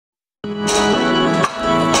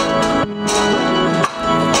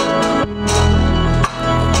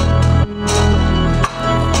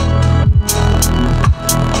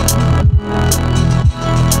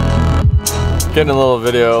Getting a little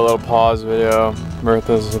video, a little pause video.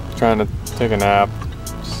 Bertha's trying to take a nap.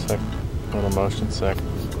 Sick, a little motion sick.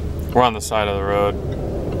 We're on the side of the road.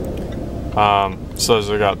 So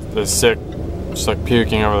we got this sick, just like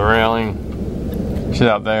puking over the railing. She's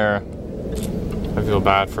out there. I feel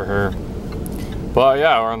bad for her. But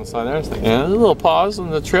yeah, we're on the side there. And a little pause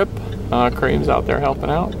on the trip. Kareem's out there helping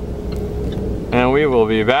out. And we will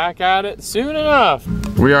be back at it soon enough.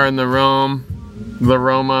 We are in the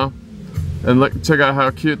ROMA. And look, check out how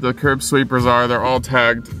cute the curb sweepers are. They're all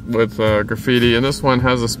tagged with graffiti, and this one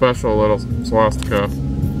has a special little swastika.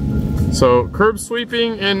 So, curb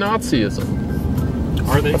sweeping and Nazism.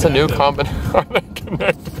 Are they? That's a new combination. Are they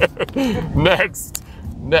connected? Next.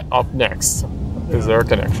 Up next is their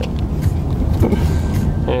connection.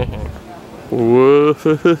 Whoa.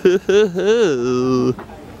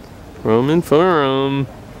 Roman Forum.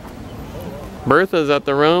 Bertha's at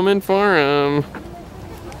the Roman Forum.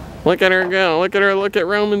 Look at her go. Look at her look at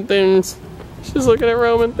Roman things. She's looking at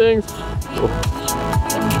Roman things.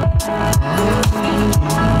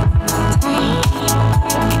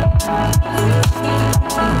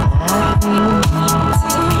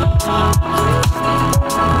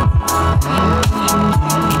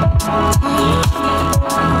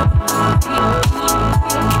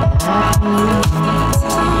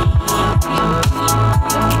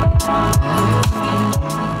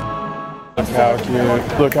 Look how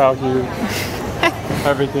cute. Look how cute.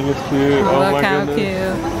 Everything is cute. Oh my goodness.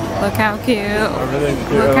 Cute. Look how cute. Everything's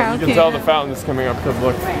cute. Look how you can cute. tell the fountain is coming up because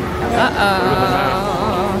look. Uh-oh.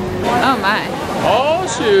 Oh my. Oh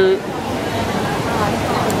shoot.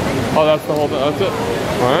 Oh, that's the whole thing. That's it.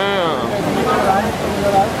 Wow.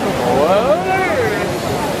 What?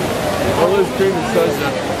 All this cream is so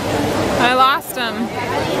good. I lost him.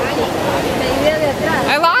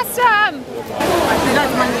 I lost him.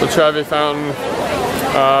 The Trevi Fountain,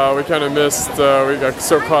 we kind of missed, we got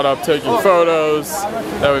so caught up taking photos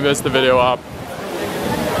that we missed the video op.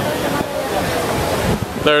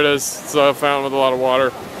 There it is, it's a fountain with a lot of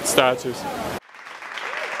water, statues.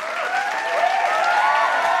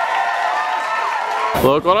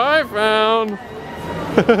 Look what I found!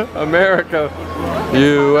 America,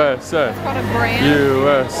 USA, It's called a Grand,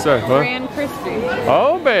 USA. What? Grand Crispy.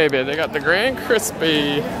 Oh baby, they got the Grand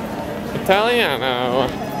Crispy Italiano.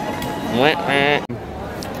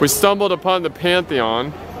 We stumbled upon the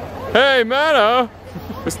Pantheon. Hey, Meta!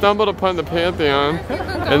 We stumbled upon the Pantheon,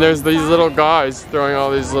 and there's these little guys throwing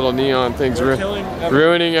all these little neon things,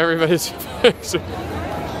 ruining everybody's picture.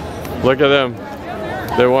 Look at them.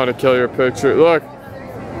 They want to kill your picture. Look.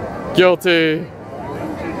 Guilty.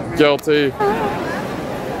 Guilty.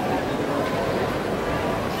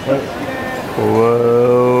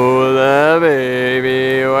 Whoa, that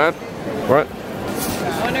baby. What? What? I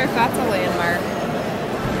wonder if that's a landmark.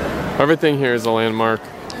 Everything here is a landmark.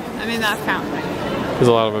 I mean, that's counting. There's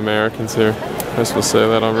a lot of Americans here. I'm supposed to say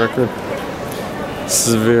that on record. This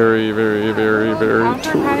is very, very, very, very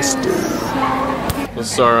touristy.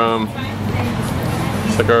 This is our,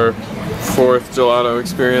 it's like our 4th gelato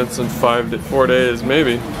experience in 4 days,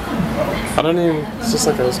 maybe. I don't even, it's just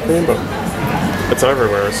like ice cream, but it's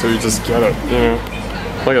everywhere, so you just get it, you know.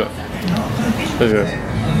 Look at it. Look at it.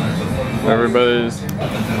 Everybody's,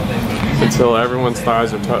 until everyone's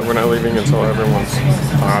thighs are touching. We're not leaving until everyone's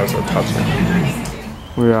thighs are touching.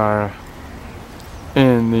 We are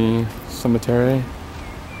in the cemetery,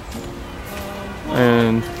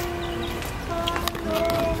 and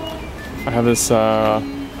I have this, I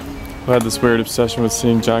had this weird obsession with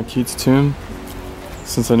seeing John Keats' tomb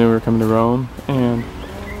since I knew we were coming to Rome, and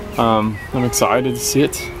I'm excited to see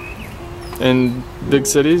it. In big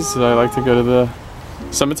cities, I like to go to the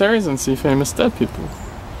cemeteries and see famous dead people.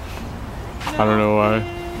 I don't know why,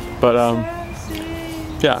 but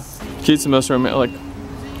yeah, Keats the most romantic,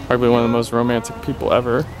 arguably one of the most romantic people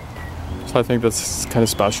ever. So I think that's kind of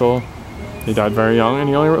special. He died very young, and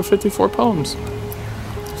he only wrote 54 poems.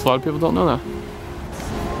 So a lot of people don't know that.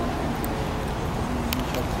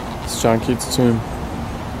 It's John Keats' tomb.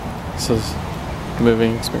 This is a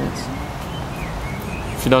moving experience.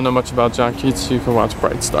 If you don't know much about John Keats, you can watch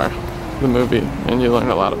Bright Star, the movie, and you learn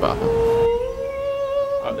a lot about him.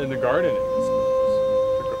 In the garden,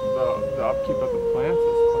 the upkeep of the plants is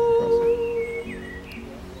quite impressive.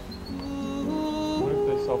 What if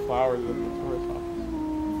they sell flowers at the tourist office?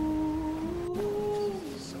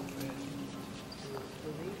 So big.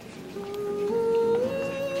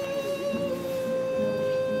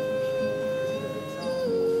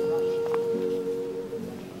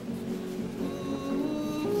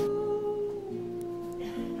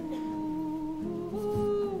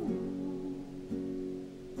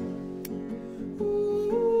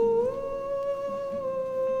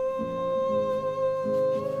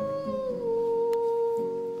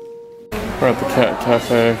 We're at the cat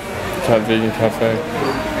cafe, cat vegan cafe.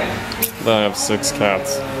 Then I have 6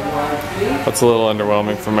 cats. That's a little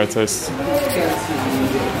underwhelming for my taste.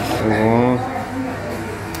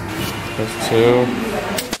 There's 2.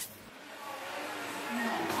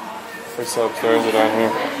 First upstairs or down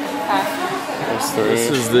here? There's 3. This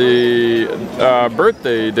is the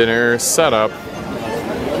birthday dinner setup.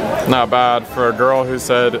 Not bad for a girl who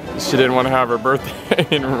said she didn't want to have her birthday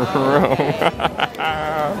in Rome.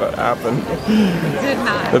 That happened. Did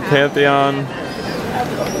not. The Pantheon.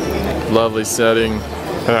 Lovely setting.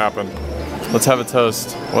 It happened. Let's have a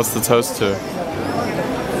toast. What's the toast to?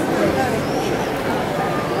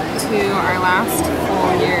 To our last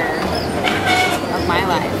full year of my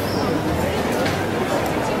life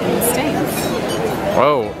in the States.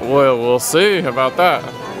 Oh, well, we'll see about that.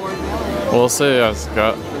 We'll see,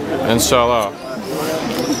 Scott. Inshallah.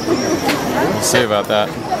 We'll see about that.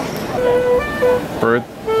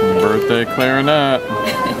 Birthday clarinet.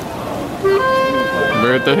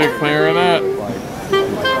 Birthday clarinet.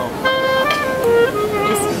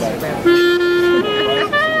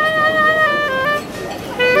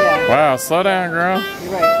 Wow, slow down, girl.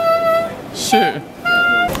 Shoot.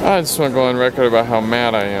 I just want to go on record about how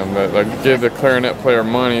mad I am that I gave the clarinet player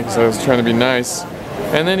money because I was trying to be nice.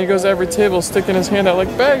 And then he goes to every table sticking his hand out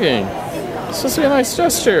like begging. It's supposed to be a nice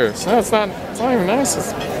gesture. So now it's not even nice.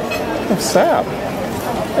 It's sad.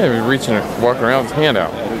 I didn't even reaching and walking around with his hand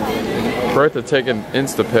out. Bertha taking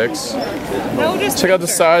Insta pics. No, just check out the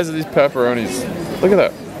size of these pepperonis. Look at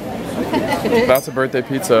that. That's a birthday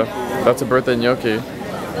pizza. That's a birthday gnocchi.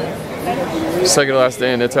 Second to last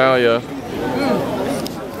day in Italia.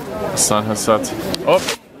 The sun has set. Oh!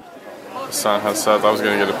 The sun has set. I was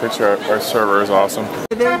going to get a picture. Our server is awesome.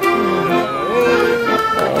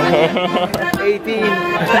 18.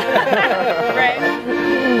 right.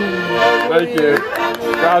 Thank you.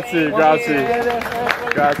 Grazie, grazie.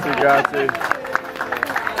 Grazie, grazie.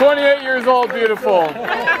 28 years old, beautiful.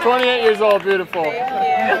 28 years old, beautiful.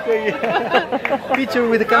 Picture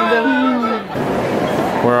with the candle.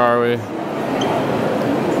 Where are we?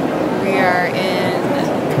 We are in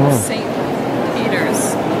St.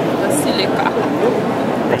 Peter's Basilica.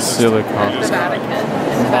 Basilica. The Vatican.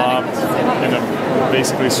 In the Vatican City. In a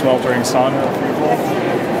basically sweltering sun.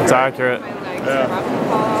 It's accurate. Yeah.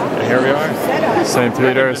 And here we are. St.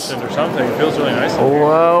 Peter's. Or something. It feels really nice.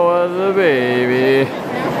 Well, was a baby.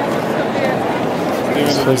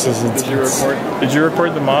 This place is intense. Did you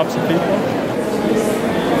record the mobs of people?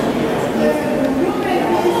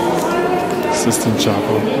 Sistine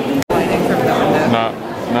Chapel.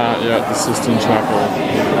 Not yet, the Sistine Chapel.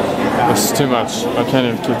 This is too much. I can't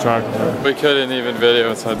even keep track of it. We couldn't even video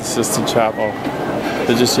inside the Sistine Chapel.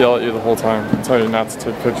 They just yell at you the whole time. They tell you not to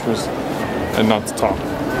take pictures and not to talk.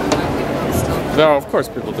 No, of course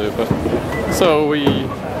people do, but so we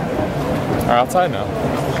are outside now.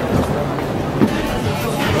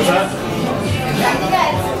 What's that?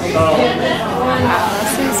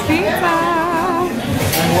 Alice's pizza.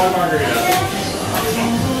 And one margarita.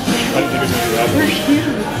 I didn't think it was going to be that.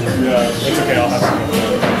 Yeah, it's okay, I'll have some.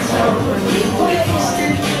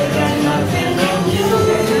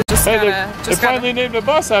 Hey, they finally named a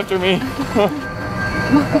bus after me. If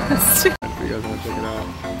you guys want to check it out,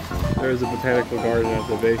 there's a botanical garden at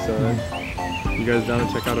the base of it. You guys down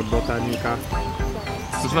to check out a botanica?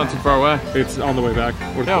 It's not too far away. It's on the way back.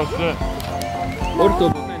 Yeah, shit. Orto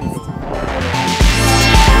botanica.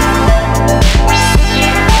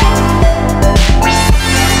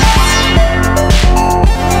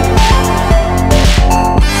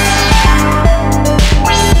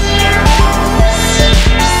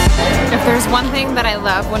 If there's one thing that I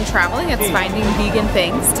love when traveling, it's finding vegan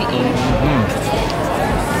things to eat.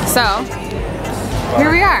 So,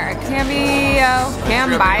 here we are, Cambio.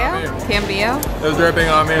 It was dripping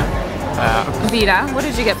on me. Vita. What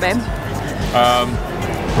did you get, babe?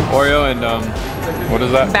 Oreo and what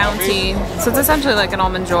is that? Bounty. So it's essentially like an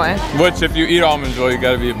Almond Joy. Which, if you eat Almond Joy, you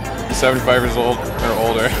gotta be 75 years old or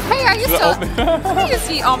older. Hey, I used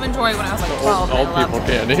to eat Almond Joy when I was like 12. Old people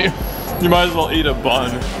candy. You might as well eat a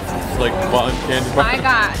bun. Like bun candy bar. I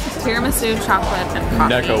got tiramisu, chocolate, and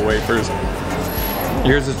coffee. Necco wafers.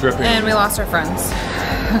 Yours is dripping. And we lost our friends.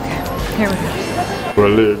 Okay, here we go. We're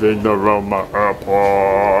leaving the Roma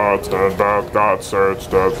airport and that got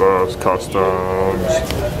searched at the customs.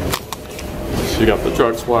 She got the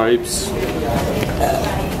drug swipes.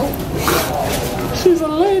 She's a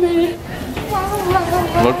lady.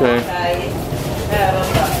 Okay.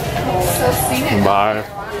 So Scenic. Bye.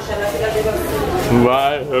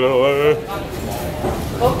 Bye. Hello.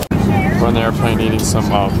 We're on the airplane eating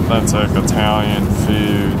some authentic Italian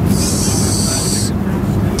foods. I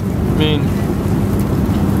mean,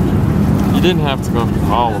 You didn't have to go for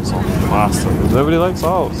olives on the last one. Nobody likes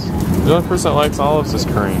olives. The only person that likes olives is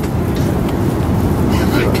cream.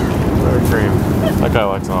 Cream. That guy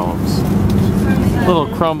likes olives. Little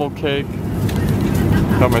crumble cake.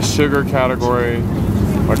 Got my sugar category,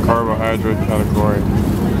 my carbohydrate category,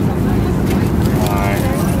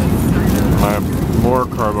 my more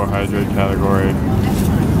carbohydrate category.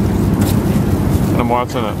 And I'm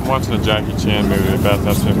watching a Jackie Chan movie. Beth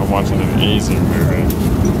asked me if I'm watching an Asian movie.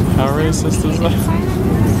 How racist is that?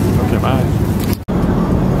 Okay, bye.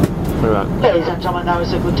 Look at that. Ladies and gentlemen, now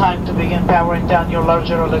is a good time to begin powering down your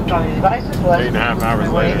larger electronic devices. We'll 8.5 hours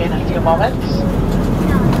later. in a few moments.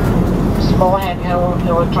 Small handheld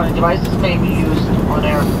electronic devices may be used on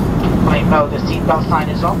airplane mode. The seatbelt sign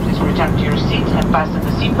is on. Please return to your seat and fasten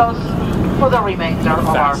the seatbelts for the remainder of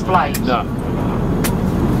our flight. No.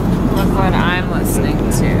 Look what I'm listening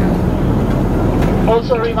to.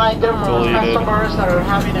 Also a reminder for customers that are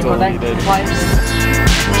having a connected flight.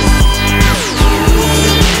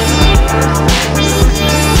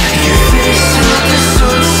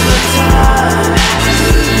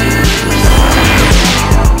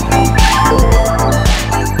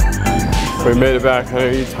 We made it back. I know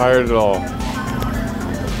you tired at all.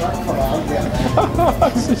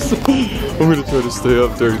 I'm gonna try to stay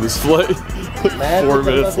up during this flight. 4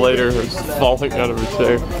 minutes later, I was falling out of a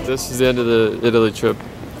chair. This is the end of the Italy trip.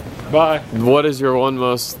 Bye. What is the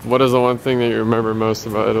one thing that you remember most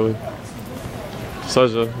about Italy?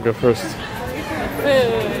 Saja, go first.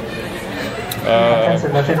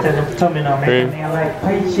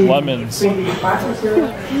 Lemons.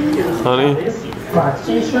 Honey.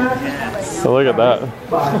 Oh, look at that.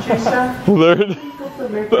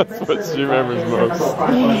 That's what she remembers most.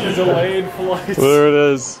 Delayed flights. There it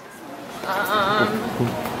is.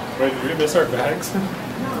 Wait, did we miss our bags?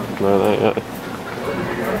 No, not yet.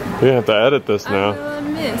 We have to edit this now. I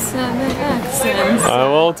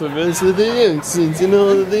want to miss the accents, you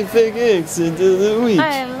know, the fake accent of the week.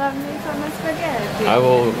 I love me some spaghetti.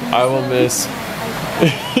 I will miss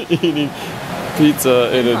eating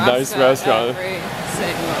pizza in a nice restaurant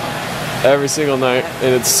every single night,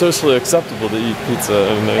 and it's socially acceptable to eat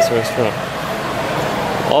pizza in a nice restaurant.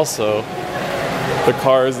 Also, the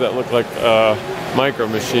cars that look like micro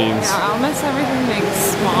machines. Yeah, I'll miss everything being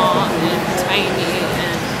small and tiny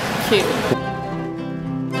and cute.